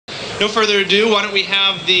no further ado, why don't we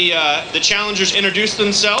have the challengers introduce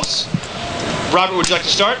themselves. Robert, would you like to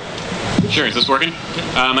start? Sure, is this working?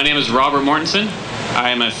 My name is Robert Mortensen. I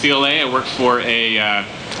am a CLA. I work for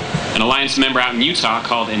an alliance member out in Utah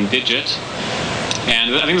called Indigit.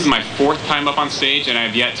 And I think this is my 4th time up on stage, and I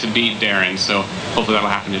have yet to beat Darren, so hopefully that'll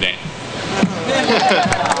happen today.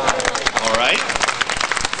 All right.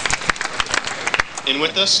 And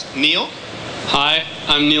with us, Neil. Hi,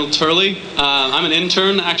 I'm Neil Turley. I'm an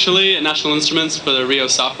intern, actually, at National Instruments for the Rio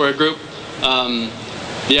software group.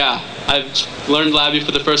 Yeah, I've learned LabVIEW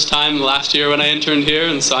for the first time last year when I interned here,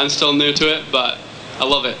 and so I'm still new to it, but I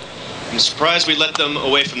love it. I'm surprised we let them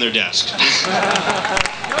away from their desk.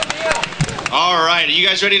 All right, are you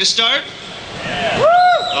guys ready to start? Yeah.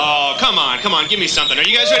 Oh, come on, give me something. Are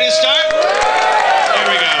you guys ready to start? There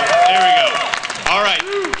we go. All right,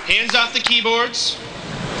 hands off the keyboards.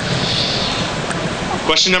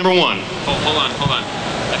 Question number 1. Hold on.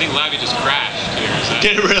 I think LabVIEW just crashed here.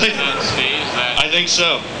 Did it really? Is that stage? Is that I think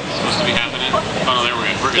so. supposed to be happening? Oh, no, there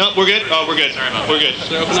we're good. Nope, we're good. Oh, we're good. Sorry about We're that. good.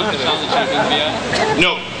 Should I open up the challenge yet?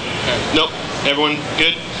 Nope. Nope. Everyone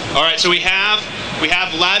good? All right, so we have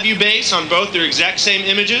LabVIEW base on both. They're exact same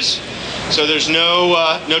images, so there's no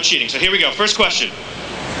cheating. So here we go. First question.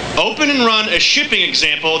 Open and run a shipping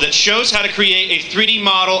example that shows how to create a 3D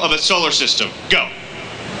model of a solar system. Go.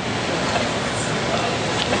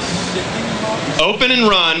 Open and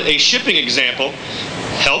run a shipping example.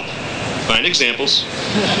 Help. Find examples.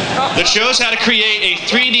 That shows how to create a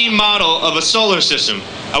 3D model of a solar system.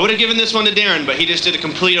 I would have given this one to Darren, but he just did a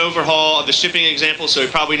complete overhaul of the shipping example, so he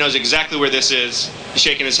probably knows exactly where this is. He's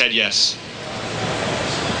shaking his head yes.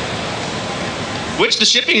 Which the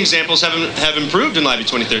shipping examples have improved in LabVIEW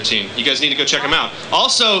 2013. You guys need to go check them out.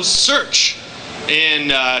 Also, search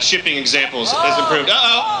in shipping examples has improved.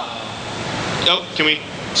 Oh, can we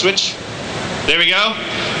switch? There we go.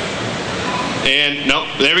 And nope,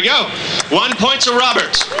 there we go. 1 point to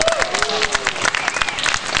Robert.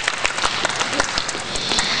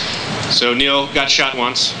 So Neil got shot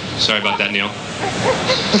once. Sorry about that, Neil.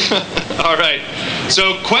 All right.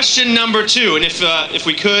 So question number 2, and if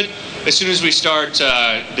we could, as soon as we start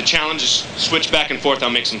the challenge, just switch back and forth.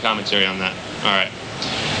 I'll make some commentary on that. All right.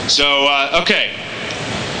 So okay.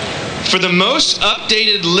 For the most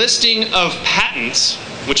updated listing of patents,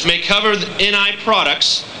 which may cover the NI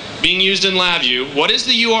products being used in LabVIEW, what is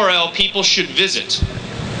the URL people should visit?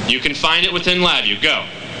 You can find it within LabVIEW. Go.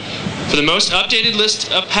 For the most updated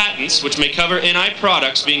list of patents, which may cover NI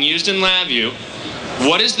products being used in LabVIEW,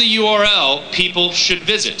 what is the URL people should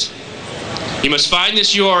visit? You must find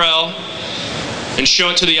this URL and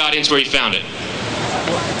show it to the audience where you found it.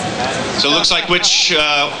 So it looks like which,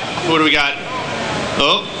 what do we got?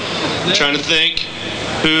 Oh, I'm trying to think.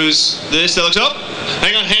 Who's this? That looks, oh,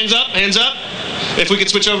 hang on, hands up. If we could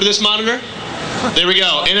switch over to this monitor. There we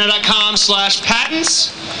go,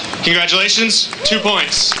 NI.com/patents. Congratulations, 2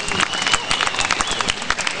 points.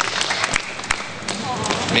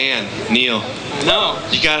 Man, Neil. No.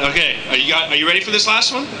 You got, okay, are you ready for this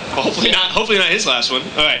last one? Well, hopefully not his last one.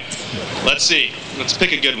 All right, let's see. Let's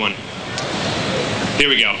pick a good one. Here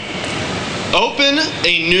we go. Open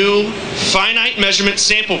a new finite measurement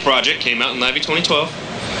sample project, came out in LabVIEW 2012.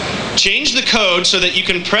 Change the code so that you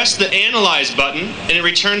can press the Analyze button and it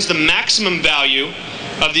returns the maximum value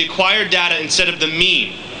of the acquired data instead of the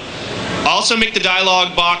mean. Also make the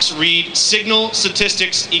dialog box read signal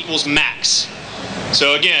statistics equals max.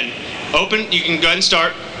 So again, you can go ahead and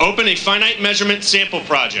start. Open a finite measurement sample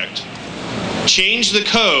project. Change the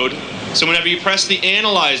code so whenever you press the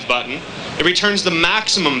Analyze button, it returns the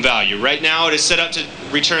maximum value. Right now it is set up to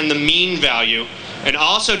return the mean value. And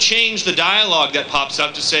also change the dialog that pops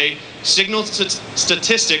up to say signal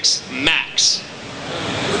statistics max.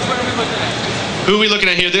 Who are we looking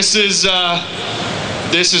at here? This is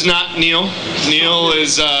not Neil. Neil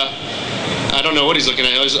is I don't know what he's looking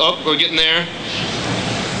at. Oh, we're getting there.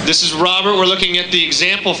 This is Robert. We're looking at the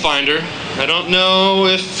example finder. I don't know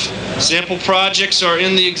if sample projects are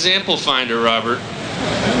in the example finder, Robert.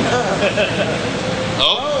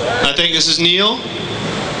 Oh, I think this is Neil.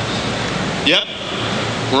 Yep.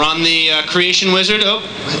 We're on the Creation Wizard. Oh,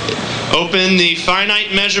 open the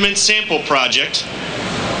Finite Measurement Sample Project.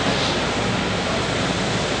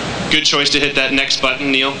 Good choice to hit that next button,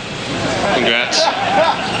 Neil. Congrats.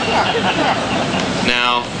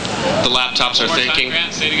 Now, the laptops are thinking.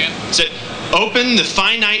 Say it again. So, open the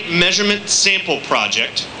Finite Measurement Sample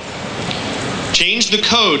Project. Change the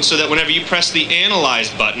code so that whenever you press the Analyze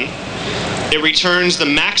button, it returns the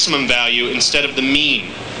maximum value instead of the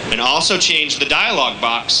mean. And also change the dialog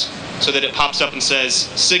box so that it pops up and says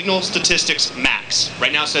Signal Statistics Max.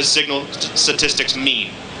 Right now it says Signal Statistics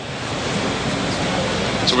Mean.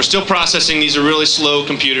 So we're still processing. These are really slow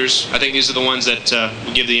computers. I think these are the ones that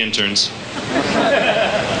we give the interns.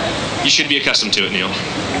 You should be accustomed to it, Neil.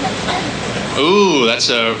 Ooh, that's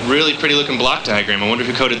a really pretty looking block diagram. I wonder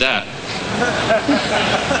who coded that.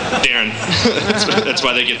 Darren. That's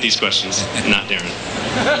why they get these questions, not Darren.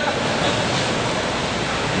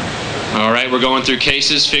 All right, we're going through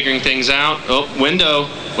cases, figuring things out. Oh, window.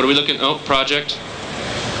 What are we looking? Oh, project.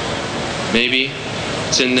 Maybe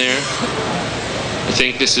it's in there. I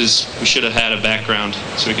think this is, we should have had a background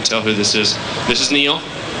so we could tell who this is. This is Neil.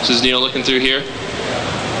 This is Neil looking through here.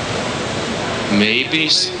 Maybe.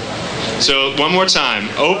 So one more time.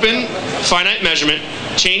 Open finite measurement.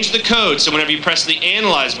 Change the code so whenever you press the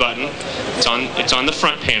Analyze button, it's on the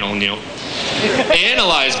front panel, Neil.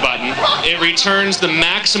 Analyze button, it returns the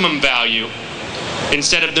maximum value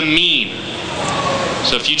instead of the mean.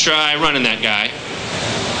 So if you try running that guy.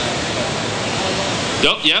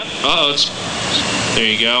 Oh, yep. Uh-oh. There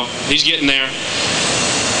you go. He's getting there.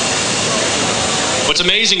 What's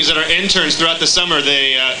amazing is that our interns throughout the summer,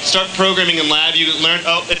 they start programming in LabVIEW, learn,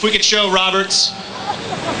 oh, if we could show Robert's.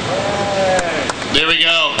 There we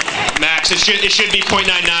go. Max, it should be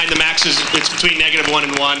 0.99. The max is, it's between -1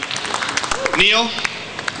 and 1. Neil,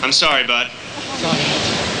 I'm sorry, bud.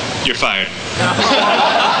 You're fired.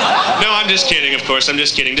 No, I'm just kidding, of course. I'm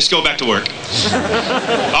just kidding. Just go back to work.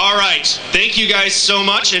 All right. Thank you guys so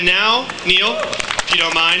much. And now, Neil, if you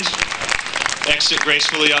don't mind, exit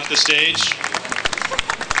gracefully off the stage.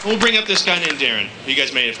 We'll bring up this guy named Darren, who you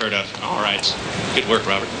guys may have heard of. All right. Good work,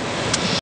 Robert.